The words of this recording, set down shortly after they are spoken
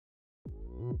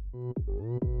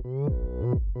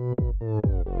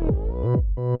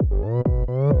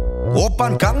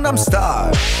오빤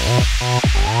강남스타일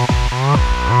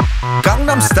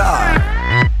강남스타일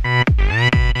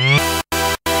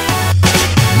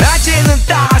낮에는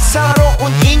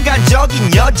따사로운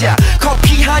인간적인 여자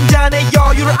커피 한 잔에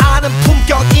여유를 아는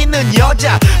품격 있는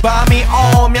여자 밤이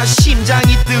오면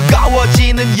심장이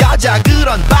뜨거워지는 여자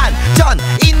그런 반전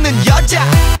있는 여자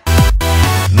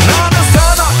너는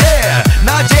선어해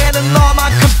낮에는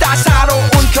너만큼 따사로운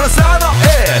그런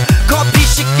선어해 커피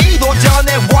식기도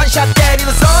전에 원샷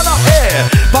때리는 선어해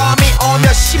밤이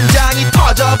오면 심장이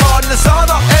터져버리는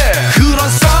선어해 그런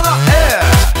선어해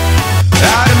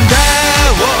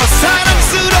아름다워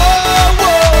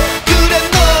사랑스러워 그래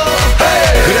너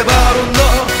hey. 그래 바로 너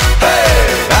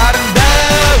hey.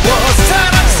 아름다워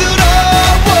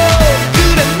사랑스러워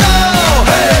그래 너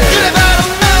hey. 그래 바로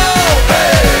너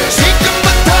hey.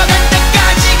 지금부터 갈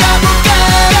때까지 가볼까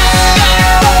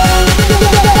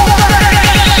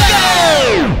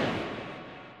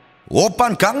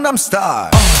오빤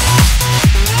강남스타일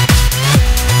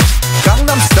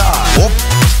강남스타일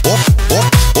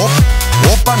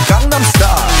오빤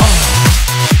강남스타일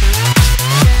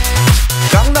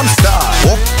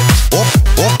강남스타일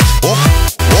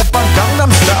오빤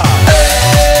강남스타일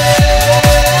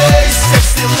에이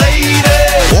섹시 레이디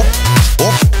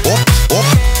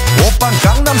오빤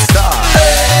강남스타일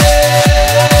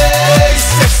에이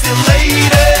섹시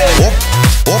레이디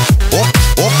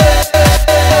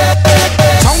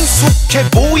성숙해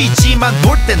보이지만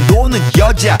놀 땐 노는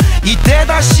여자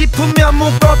이때다 싶으면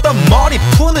묶었던 머리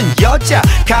푸는 여자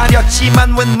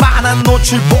가렸지만 웬만한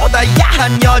노출보다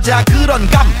야한 여자 그런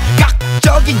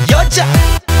감각적인 여자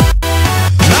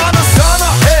나는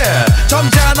선어해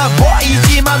점잖아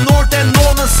보이지만 놀 땐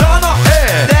노는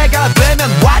선어해 내가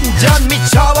되면 완전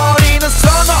미쳐버리는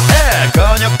선어해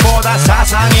근육보다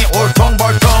사상이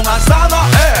울퉁불퉁한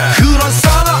선어해 그런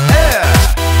선어해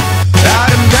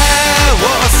아름다워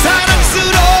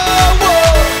사랑스러워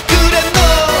그래 너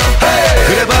hey.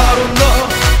 그래 바로 너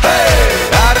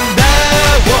hey.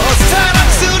 아름다워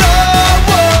사랑스러워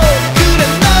그래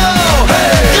너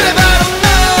hey. 그래 바로 너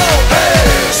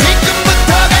hey.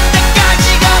 지금부터 갈 때까지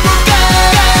가볼까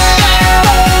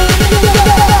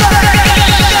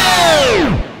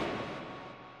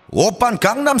오빤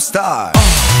강남스타일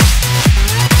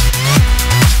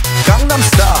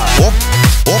강남스타일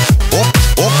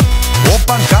오빤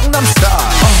강남스타일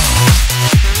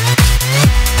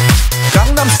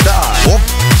강남스타일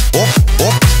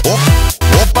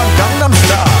오빤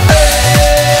강남스타일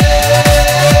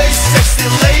에이 섹시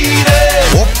레이디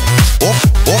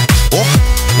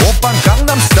오빤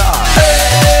강남스타일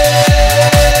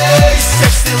에이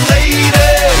섹시 레이디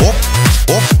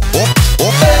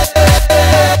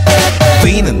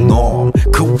뛰는 놈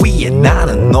그 위에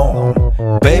나는 놈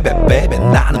베이베 베이베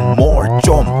나는 뭘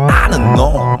좀 아는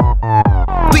놈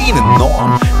뛰는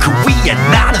놈 그 위에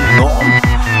나는 놈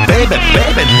베이베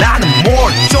베이베 나는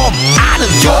뭘 좀 아는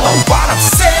놈 You know what I'm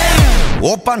saying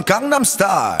오빤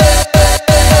강남스타일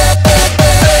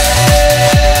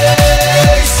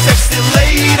에이 섹시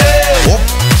레이디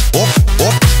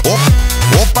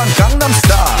오빤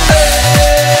강남스타일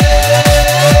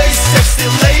에이 섹시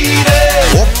레이디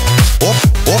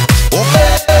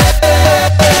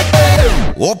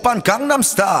오빤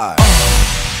강남스타일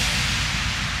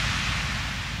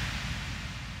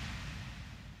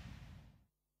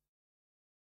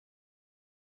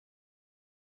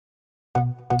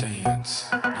Dance,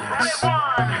 yes,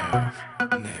 love,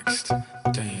 next,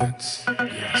 dance,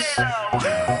 yes,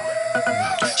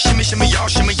 love. Shimmy, shimmy, y'all,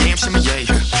 shimmy, yam, shimmy,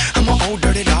 yeah. I'm an old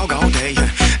dirty dog all day.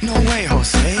 No way,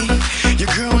 Jose. Your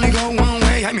girl only go one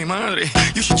way. I mean, money.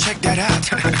 You should check that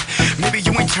out. Maybe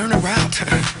you ain't turn around.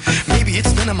 Maybe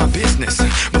it's none of my business.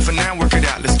 But for now, work it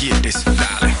out. Let's get this,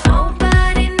 darling.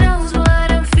 Nobody knows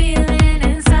what I'm feeling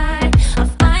inside. I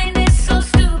find it so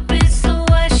stupid, so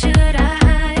why should I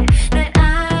hide that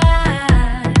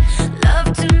I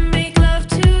love to make love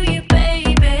to you,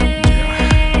 baby?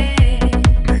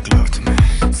 Make love to me.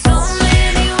 So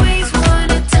many ways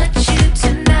wanna touch you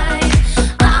tonight.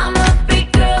 I'm a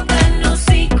big girl, got no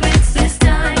secrets this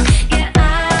time. Yeah, I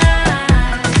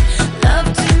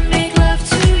love to make love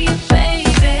to you,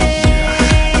 baby.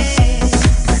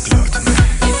 Make love to me.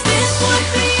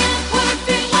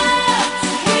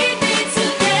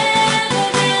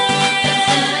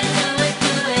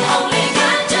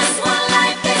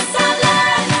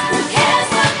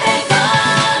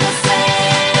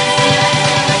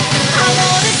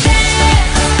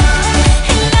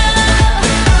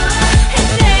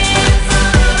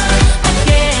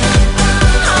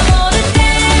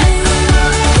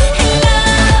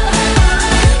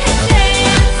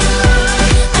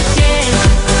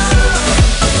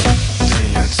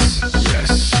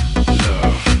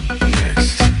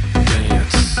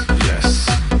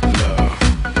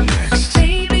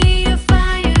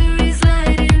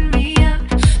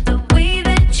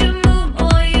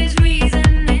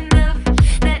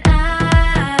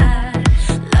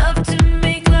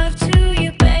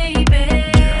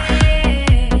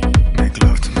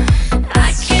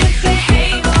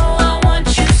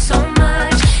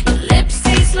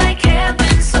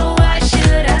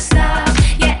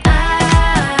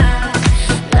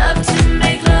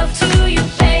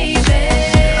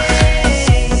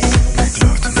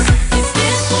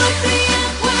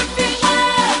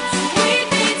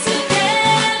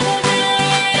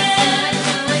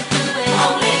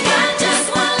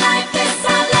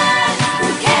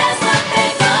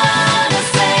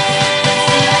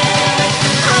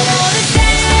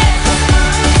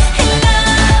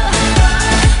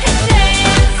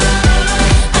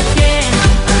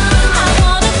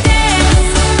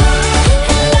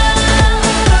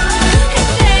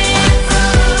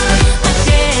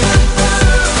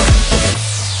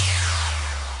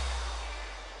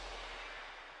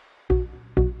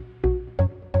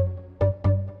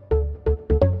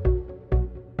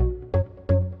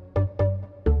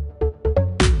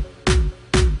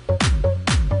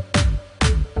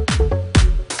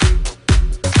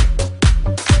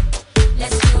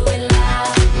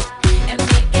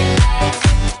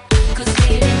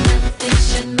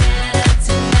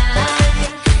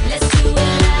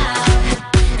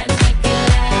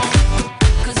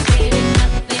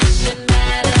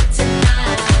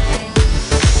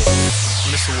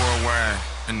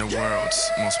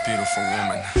 most beautiful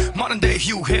woman. Modern day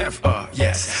Hugh Hef,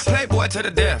 yes. Playboy to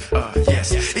the death,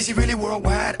 yes. Is he really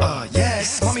worldwide?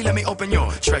 Yes. Mommy, let me open your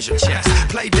treasure chest.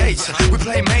 Play dates, we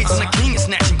play mates. I'm the king of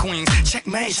snatching queens.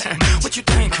 Checkmate. What you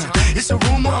think? It's a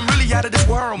rumor. I'm really out of this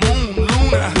world. Moon,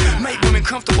 Luna. Make women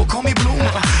comfortable. Call me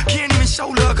Bloomer. Can't even show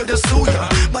love 'cause they'll sue ya.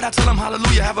 But I tell them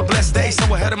hallelujah. Have a blessed day. So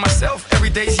ahead of myself. Every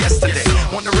day's yesterday.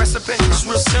 Want the recipe? It's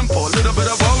real simple. A little bit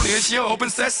of holy. It's your open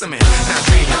sesame. Now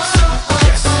dance.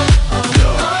 Yes.